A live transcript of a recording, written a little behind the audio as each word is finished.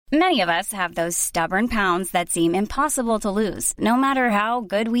Many of us have those stubborn pounds that seem impossible to lose, no matter how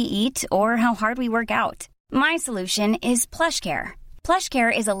good we eat or how hard we work out. My solution is PlushCare.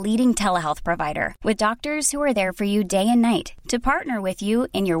 PlushCare is a leading telehealth provider with doctors who are there for you day and night to partner with you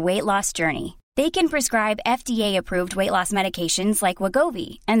in your weight loss journey. They can prescribe FDA-approved weight loss medications like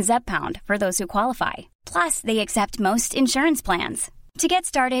Wegovy and Zepbound for those who qualify. Plus, they accept most insurance plans. To get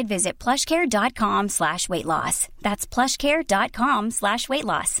started, visit plushcare.com/weightloss. That's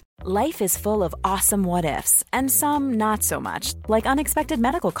plushcare.com/weightloss. Life is full of awesome what-ifs, and some not so much, like unexpected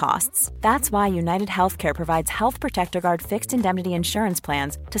medical costs. That's why United Healthcare provides Health Protector Guard fixed indemnity insurance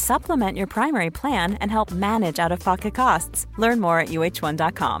plans to supplement your primary plan and help manage out-of-pocket costs. Learn more at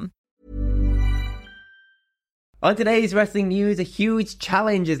uh1.com. On today's wrestling news, a huge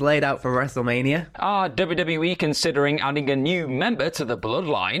challenge is laid out for WrestleMania. Are WWE considering adding a new member to the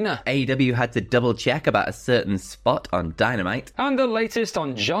Bloodline? AEW had to double check about a certain spot on Dynamite. And the latest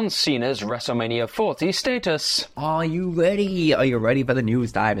on John Cena's WrestleMania 40 status. Are you ready? Are you ready for the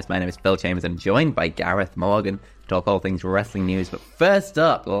news time? My name is Phil Chambers. I'm joined by Gareth Morgan to talk all things wrestling news. But first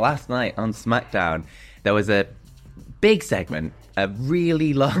up, last night on SmackDown, there was a big segment, a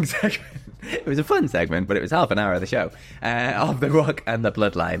really long segment. It was a fun segment, but it was half an hour of the show, of The Rock and the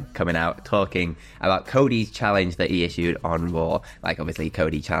Bloodline coming out talking about Cody's challenge that he issued on Raw. Like, obviously,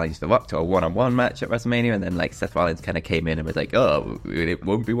 Cody challenged The Rock to a one-on-one match at WrestleMania, and then, like, Seth Rollins kind of came in and was like, oh, it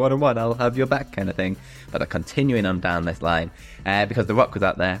won't be one-on-one, I'll have your back kind of thing. But they're continuing on down this line, because The Rock was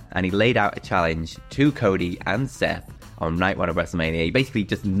out there, and he laid out a challenge to Cody and Seth on night one of WrestleMania. He basically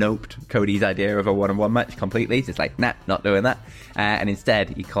just noped Cody's idea of a one-on-one match completely. Just like, nah, not doing that. And instead,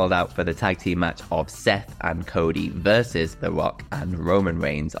 he called out for the tag team match of Seth and Cody versus The Rock and Roman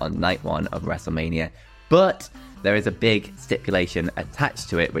Reigns on night one of WrestleMania. But there is a big stipulation attached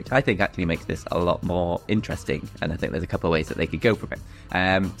to it, which I think actually makes this a lot more interesting. And I think there's a couple of ways that they could go for it.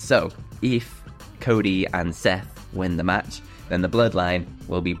 So, if Cody and Seth win the match, then the Bloodline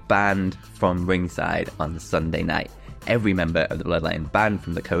will be banned from ringside on Sunday night. Every member of the Bloodline banned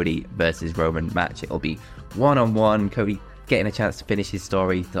from the Cody versus Roman match. It'll be one-on-one, Cody getting a chance to finish his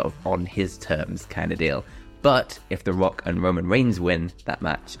story sort of on his terms kind of deal. But if The Rock and Roman Reigns win that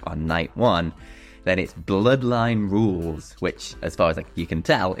match on night one, then it's Bloodline rules, which, as far as you can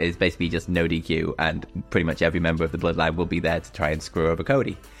tell, is basically just no DQ, and pretty much every member of the Bloodline will be there to try and screw over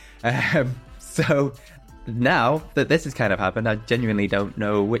Cody. So now that this has kind of happened, I genuinely don't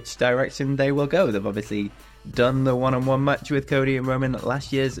know which direction they will go. They've obviously done the one-on-one match with Cody and Roman at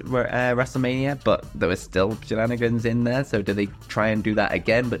last year's WrestleMania, but there was still shenanigans in there. So do they try and do that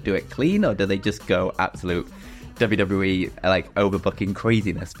again but do it clean, or do they just go absolute WWE overbooking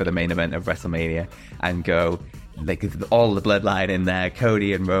craziness for the main event of WrestleMania and go like all the Bloodline in there,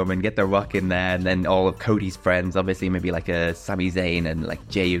 Cody and Roman, get The Rock in there, and then all of Cody's friends, obviously maybe like a Sami Zayn and like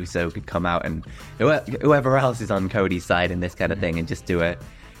Jey Uso could come out, and whoever else is on Cody's side in this kind of thing, and just do a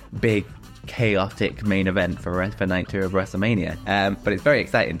big chaotic main event for night 2 of WrestleMania. But it's very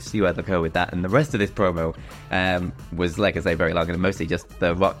exciting to see where they'll go with that. And the rest of this promo was, like I say, very long, and mostly just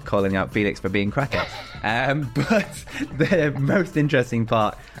The Rock calling out Felix for being crackhead. But the most interesting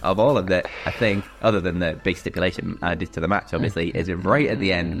part of all of that, I think, other than the big stipulation added to the match, obviously, is right at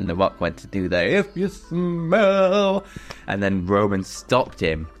the end, and The Rock went to do the "if you smell," and then Roman stopped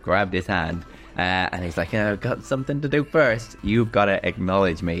him, grabbed his hand, and he's like, I've got something to do first. You've got to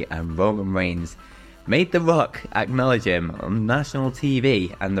acknowledge me. And Roman Reigns made The Rock acknowledge him on national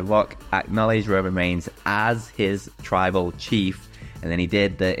TV, and The Rock acknowledged Roman Reigns as his tribal chief. And then he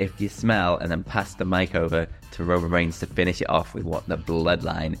did the "if you smell," and then passed the mic over to Roman Reigns to finish it off with what the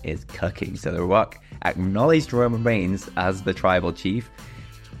Bloodline is cooking. So The Rock acknowledged Roman Reigns as the tribal chief.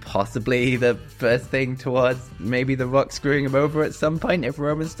 Possibly the first thing towards maybe The Rock screwing him over at some point if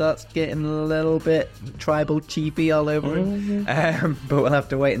Roman starts getting a little bit tribal chiefy all over him. But we'll have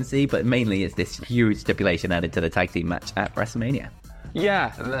to wait and see. But mainly it's this huge stipulation added to the tag team match at WrestleMania.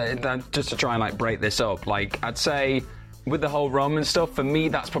 Yeah, just to try and break this up, I'd say with the whole Roman stuff, for me,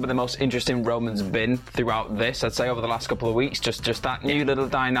 that's probably the most interesting Roman's been throughout this, I'd say, over the last couple of weeks. Just that new little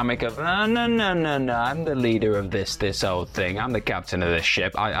dynamic of, no, I'm the leader of this whole thing. I'm the captain of this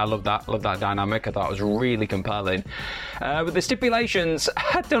ship. I love that dynamic. I thought it was really compelling. With the stipulations,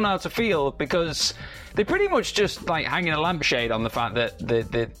 I don't know how to feel, because they pretty much just hanging a lampshade on the fact that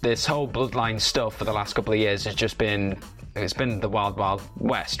this whole Bloodline stuff for the last couple of years has just been... It's been the wild, wild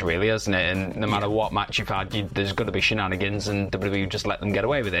west, really, hasn't it? And no matter what match you've had, there's going to be shenanigans, and WWE just let them get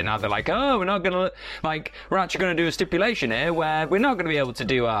away with it. Now they're like, oh, we're not going to, we're actually going to do a stipulation here where we're not going to be able to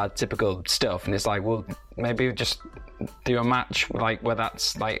do our typical stuff. And it's like, well, maybe just do a match like where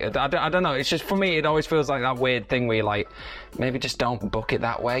that's like I don't know. It's just for me, it always feels like that weird thing where you like maybe just don't book it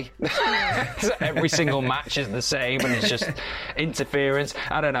that way. Every single match is the same and it's just interference.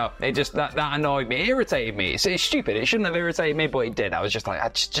 I don't know. It just that annoyed me, it irritated me. It's stupid. It shouldn't have irritated me, but it did. I was just like, I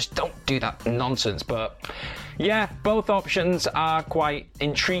just don't do that nonsense. But yeah, both options are quite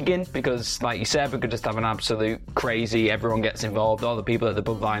intriguing because, like you said, we could just have an absolute crazy, everyone gets involved, all the people at the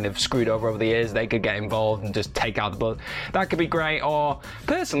bloodline have screwed over the years, they could get involved and just take out the blood. That could be great. Or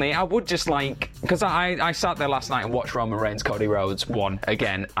personally, I would just like, because I sat there last night and watched Roman Reigns Cody Rhodes won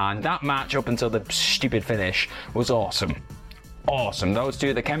again, and that match up until the stupid finish was awesome. Those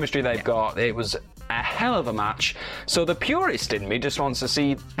two, the chemistry they've got, it was a hell of a match. So the purist in me just wants to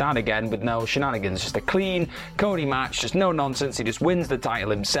see that again with no shenanigans, just a clean Cody match, just no nonsense. He just wins the title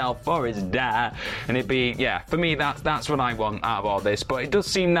himself for his dad, and it'd be, yeah, for me that's what I want out of all this. But it does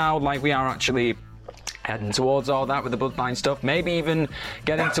seem now like we are actually heading towards all that with the Bloodline stuff, maybe even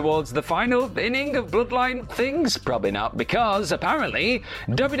getting towards the final inning of Bloodline things. Probably not, because apparently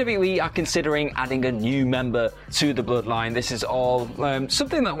WWE are considering adding a new member to the Bloodline. This is all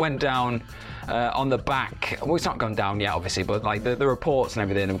something that went down on the back. Well, it's not gone down yet, obviously, but like the reports and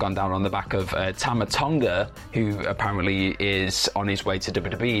everything have gone down on the back of Tama Tonga, who apparently is on his way to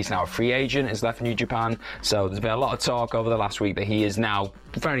WWE. He's now a free agent, has left New Japan. So there's been a lot of talk over the last week that he is now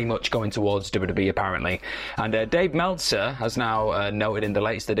very much going towards WWE, apparently. And Dave Meltzer has now noted in the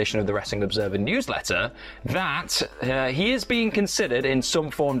latest edition of the Wrestling Observer newsletter that he is being considered in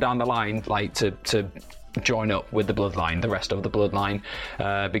some form down the line, like to join up with the Bloodline, the rest of the Bloodline,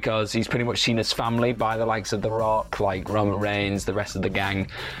 because he's pretty much seen as family by the likes of The Rock, like Roman Reigns, the rest of the gang.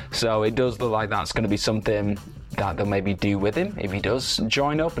 So it does look like that's going to be something that they'll maybe do with him if he does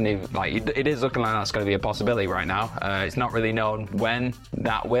join up, and it is looking like that's going to be a possibility right now. It's not really known when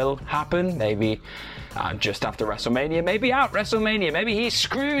that will happen. Maybe just after WrestleMania, maybe at WrestleMania, maybe he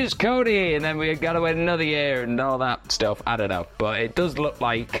screws Cody and then we gotta wait another year and all that stuff. I don't know, but it does look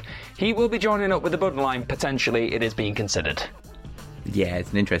like he will be joining up with the Bloodline. Potentially, it is being considered. Yeah,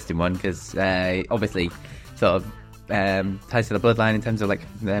 it's an interesting one because obviously sort of ties to the Bloodline in terms of like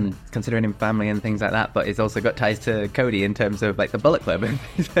them considering him family and things like that, but it's also got ties to Cody in terms of like the Bullet Club and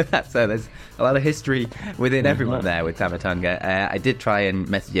things like that. So there's a lot of history within everyone there with Tama Tonga. I did try and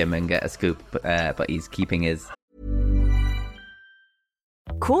message him and get a scoop, but he's keeping his.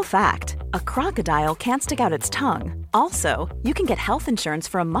 Cool fact, a crocodile can't stick out its tongue. Also, you can get health insurance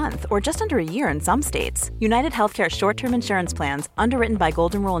for a month or just under a year in some states. United Healthcare short-term insurance plans, underwritten by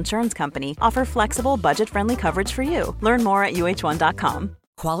Golden Rule Insurance Company, offer flexible, budget-friendly coverage for you. Learn more at uh1.com.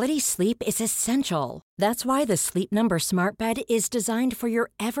 Quality sleep is essential. That's why the Sleep Number Smart Bed is designed for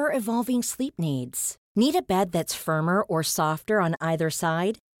your ever-evolving sleep needs. Need a bed that's firmer or softer on either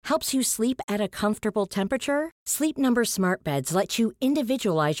side? Helps you sleep at a comfortable temperature? Sleep Number Smart Beds let you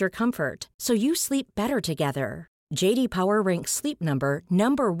individualize your comfort so you sleep better together. J.D. Power ranks Sleep Number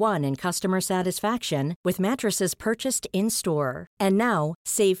number 1 in customer satisfaction with mattresses purchased in-store. And now,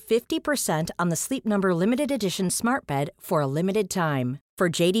 save 50% on the Sleep Number Limited Edition Smart Bed for a limited time. For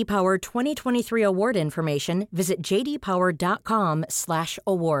J.D. Power 2023 award information, visit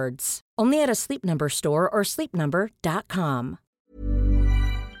jdpower.com/awards. Only at a Sleep Number store or sleepnumber.com.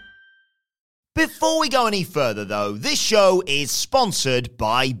 Before we go any further, though, this show is sponsored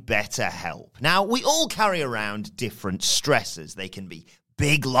by BetterHelp. Now, we all carry around different stressors. They can be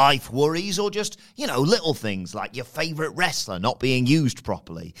big life worries or just, little things like your favorite wrestler not being used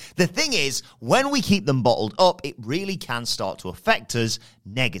properly. The thing is, when we keep them bottled up, it really can start to affect us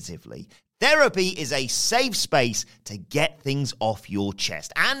negatively. Therapy is a safe space to get things off your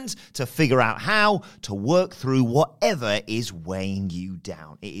chest and to figure out how to work through whatever is weighing you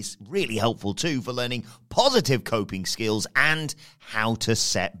down. It is really helpful too for learning positive coping skills and how to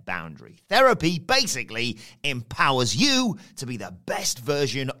set boundaries. Therapy basically empowers you to be the best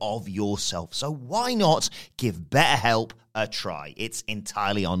version of yourself. So why not give BetterHelp a try? It's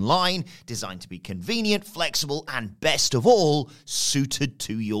entirely online, designed to be convenient, flexible, and best of all, suited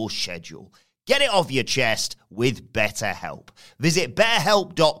to your schedule. Get it off your chest with BetterHelp. Visit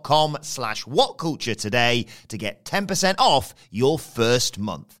betterhelp.com/whatculture today to get 10% off your first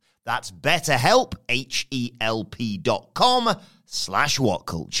month. That's BetterHelp,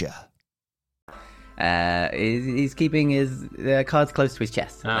 HELP.com/whatculture. He's keeping his cards close to his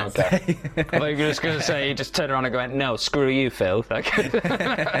chest. Oh, okay. I thought you were just going to say, you just turned around and went, no, screw you, Phil.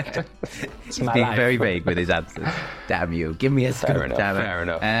 He's being very vague with his answers. Damn you. Give me a scoop. Fair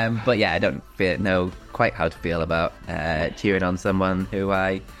enough. But yeah, I don't know quite how to feel about cheering on someone who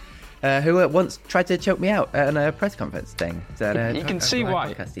I who once tried to choke me out at a press conference thing. So, you can see why.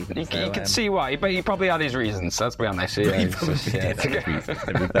 You can see why, but he probably had his reasons. Let's be honest. He probably did have his reasons,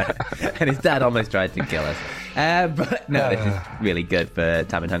 to be fair. And his dad almost tried to kill us. But no, this is really good for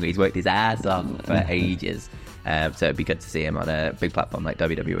Tam and Hungry. He's worked his ass off for ages. So it'd be good to see him on a big platform like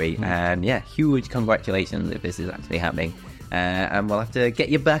WWE. And yeah, huge congratulations if this is actually happening. And we'll have to get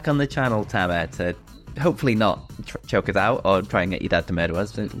you back on the channel, Tama, to hopefully not choke us out or try and get your dad to murder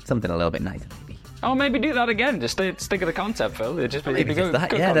us. Something a little bit nicer, maybe. Oh, maybe do that again. Just stick with the concept, Phil. It'd just be good.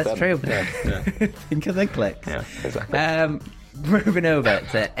 Yeah, that's true. Yeah. Think of the clicks. Yeah, exactly. Moving over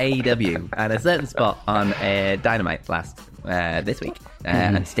to AEW and a certain spot on Dynamite this week,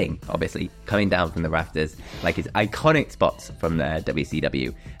 and Sting obviously coming down from the rafters, like his iconic spots from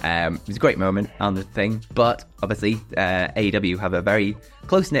WCW. It was a great moment on the thing, but obviously AEW have a very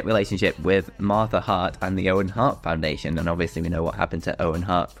close-knit relationship with Martha Hart and the Owen Hart Foundation, and obviously we know what happened to Owen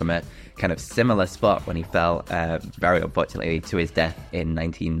Hart from a kind of similar spot when he fell very unfortunately to his death in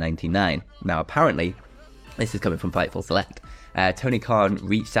 1999. Now apparently this is coming from Fightful Select. Tony Khan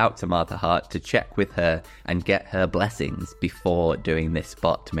reached out to Martha Hart to check with her and get her blessings before doing this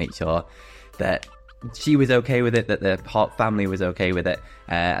spot to make sure that she was okay with it, that the Hart family was okay with it,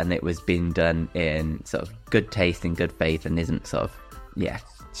 and it was being done in sort of good taste and good faith and isn't sort of,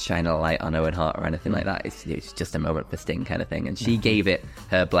 shine a light on Owen Hart or anything like that. It's just a moment for Sting kind of thing. And she gave it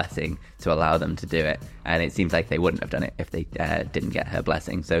her blessing to allow them to do it. And it seems like they wouldn't have done it if they didn't get her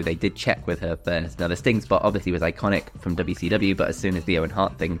blessing. So they did check with her first. Now, the Sting spot obviously was iconic from WCW, but as soon as the Owen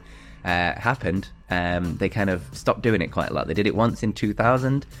Hart thing happened, they kind of stopped doing it quite a lot. They did it once in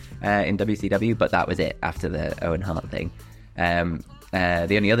 2000 in WCW, but that was it after the Owen Hart thing.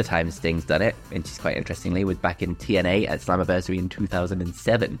 The only other time Sting's done it, which is quite interestingly, was back in TNA at Slammiversary in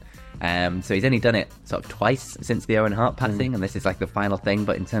 2007. So he's only done it sort of twice since the Owen Hart passing, and this is like the final thing.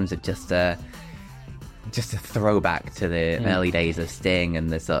 But in terms of just a throwback to the early days of Sting and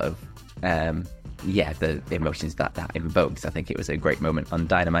the sort of the emotions that invokes, I think it was a great moment on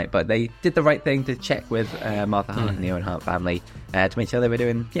Dynamite. But they did the right thing to check with Martha Hart and the Owen Hart family to make sure they were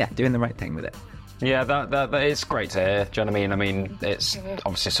doing the right thing with it. Yeah, that is great to hear. Do you know what I mean? I mean, it's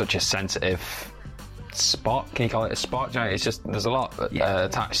obviously such a sensitive spot. Can you call it a spot? Do you know, it's just, there's a lot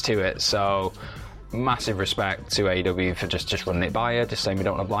attached to it. So, massive respect to AEW for just running it by her, just saying we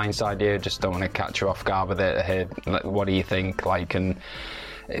don't want to blindside you, just don't want to catch you off guard with it. Hey, what do you think? Like, and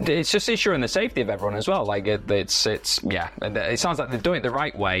it's just ensuring the safety of everyone as well. Like, it sounds like they're doing it the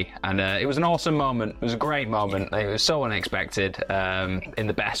right way, and it was an awesome moment. It was a great moment. It was so unexpected in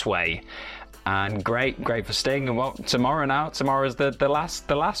the best way. And great for Sting. And what tomorrow's the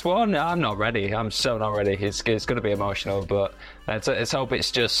last one. I'm not ready. I'm so not ready. It's going to be emotional, but let's hope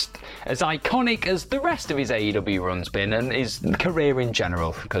it's just as iconic as the rest of his AEW run's been and his career in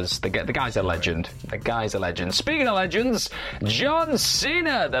general, because the guy's a legend. The guy's a legend. Speaking of legends, John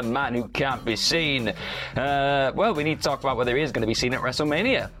Cena, the man who can't be seen. Well, we need to talk about whether he is going to be seen at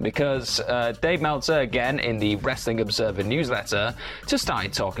WrestleMania, because Dave Meltzer, again in the Wrestling Observer newsletter, just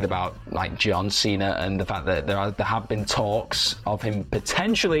started talking about like John Cena and the fact that there have been talks of him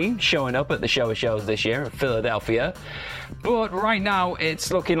potentially showing up at the show of shows this year in Philadelphia. But right now,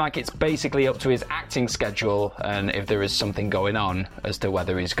 it's looking like it's basically up to his acting schedule and if there is something going on as to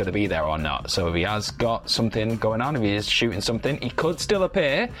whether he's going to be there or not. So if he has got something going on, if he is shooting something, he could still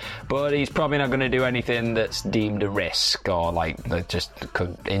appear, but he's probably not going to do anything that's deemed a risk or like that just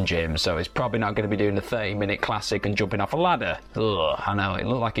could injure him. So he's probably not going to be doing a 30-minute classic and jumping off a ladder. Ugh, I know, it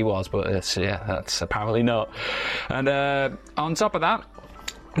looked like he was, but that's apparently not. And on top of that,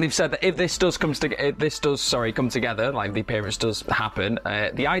 they've said that if this does come together, like the appearance does happen,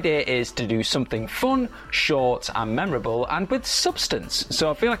 the idea is to do something fun, short and memorable and with substance. So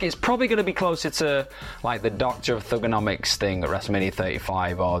I feel like it's probably going to be closer to like the Doctor of Thugonomics thing at WrestleMania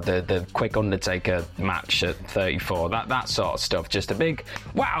 35 or the Quick Undertaker match at 34, that sort of stuff. Just a big,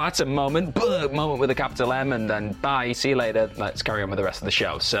 wow, that's a moment with a capital M, and then bye, see you later, let's carry on with the rest of the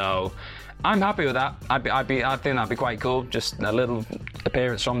show. So I'm happy with that. I think that'd be quite cool. Just a little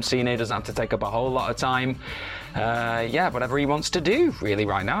appearance from Cena. Doesn't have to take up a whole lot of time. Whatever he wants to do, really,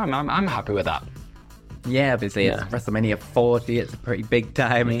 right now. I'm happy with that. Yeah, obviously it's WrestleMania 40. It's a pretty big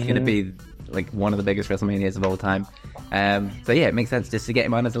time. It's going to be like one of the biggest WrestleManias of all time. It makes sense just to get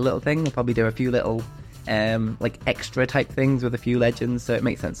him on as a little thing. We'll probably do a few little like extra type things with a few legends. So it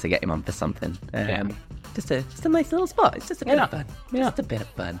makes sense to get him on for something. just a nice little spot. It's just a bit of fun. Just a bit of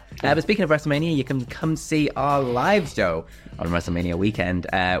fun. But speaking of WrestleMania, you can come see our live show on WrestleMania weekend.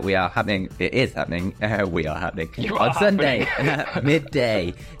 We are happening. It is happening. We are happening on Sunday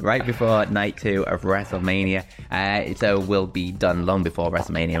midday, right before night 2 of WrestleMania. So we'll be done long before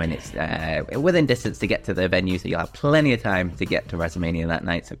WrestleMania, and it's within distance to get to the venue, so you'll have plenty of time to get to WrestleMania that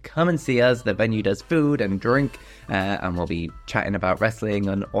night. So come and see us. The venue does food and drink, and we'll be chatting about wrestling,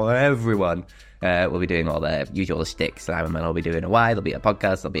 and everyone will be doing all the usual shtick. Simon will be doing a why, there'll be a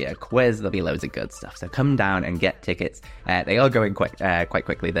podcast, there'll be a quiz, there'll be loads of good stuff. So come down and get tickets. They are going quite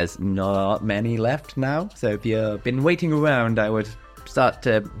quickly. There's not many left now, so if you've been waiting around, I would start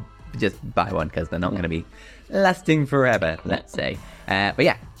to just buy one, because they're not going to be lasting forever, let's say. But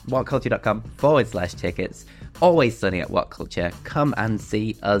yeah, whatculture.com/tickets. Always sunny at What Culture. Come and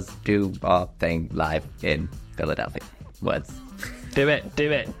see us do our thing live in Philadelphia. Words. Do it.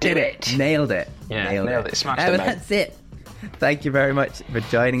 Nailed it. Yeah, nailed it. Smashed it, mate. That's it. Thank you very much for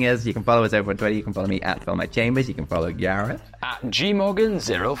joining us. You can follow us over on Twitter. You can follow me at FilmMyChambers. You can follow Gareth at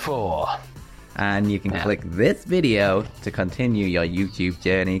GMorgan04. And you can click this video to continue your YouTube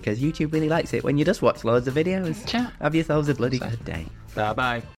journey, because YouTube really likes it when you just watch loads of videos. Yeah. Have yourselves a bloody good day.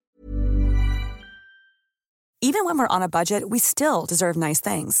 Bye-bye. Even when we're on a budget, we still deserve nice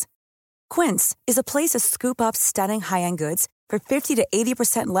things. Quince is a place to scoop up stunning high-end goods for 50 to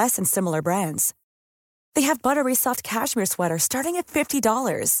 80% less than similar brands. They have buttery soft cashmere sweaters starting at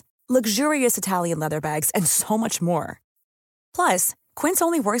 $50, luxurious Italian leather bags, and so much more. Plus, Quince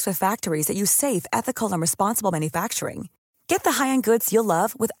only works with factories that use safe, ethical, and responsible manufacturing. Get the high-end goods you'll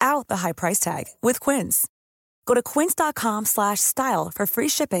love without the high price tag with Quince. Go to quince.com/style for free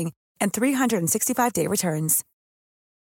shipping and 365-day returns.